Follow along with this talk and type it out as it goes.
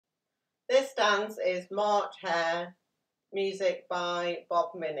This dance is March Hare, music by Bob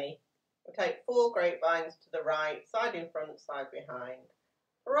Minnie. We take 4 grapevines to the right, side in front, side behind.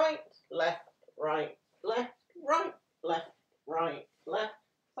 Right, left, right, left, right, left, right, left,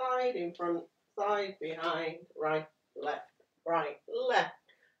 side in front, side behind, right, left, right, left.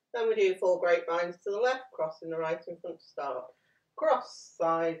 Then we do 4 grapevines to the left, crossing the right in front to start. Cross,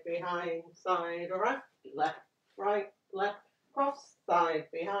 side behind, side right, left, cross, side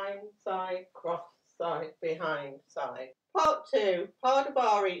behind, side, cross, side behind, side. Part 2, part a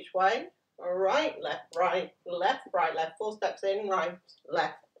bar each way. Right, left, right, left, right, left. 4 steps in, right,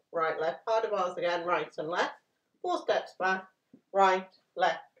 left, part of bars again, right and left. 4 steps back, right,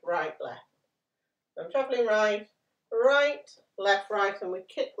 left, left. So I'm travelling right, right, and we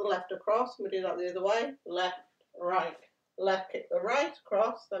kick the left across, and we do that the other way, left, kick the right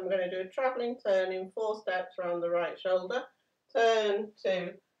across. Then we're going to do a travelling turn in 4 steps around the right shoulder. Turn,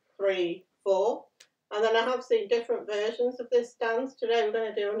 2, 3, 4. And then I have seen different versions of this dance. Today we're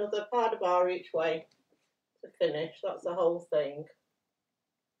going to do another pas de bar each way to finish. That's the whole thing.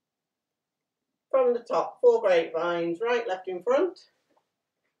 From the top, 4 grapevines, right, left in front.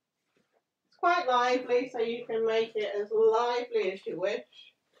 It's quite lively, so you can make it as lively as you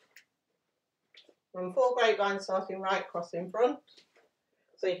wish. From 4 grapevines starting right, cross in front.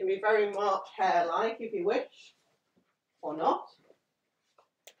 So you can be very March Hare-like if you wish, or not.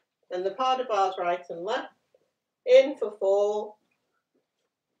 Then the pas de bars right and left. In for 4.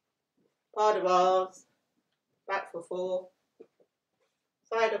 Pas de bars. Back for 4.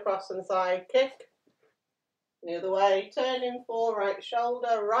 Side across and side kick. The other way. Turn in 4. Right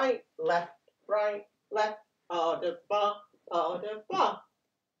shoulder. Right, left, pas de bar, pas de bar.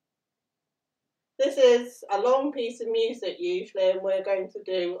 This is a long piece of music usually, and we're going to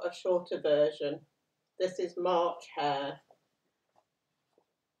do a shorter version. This is March Hare.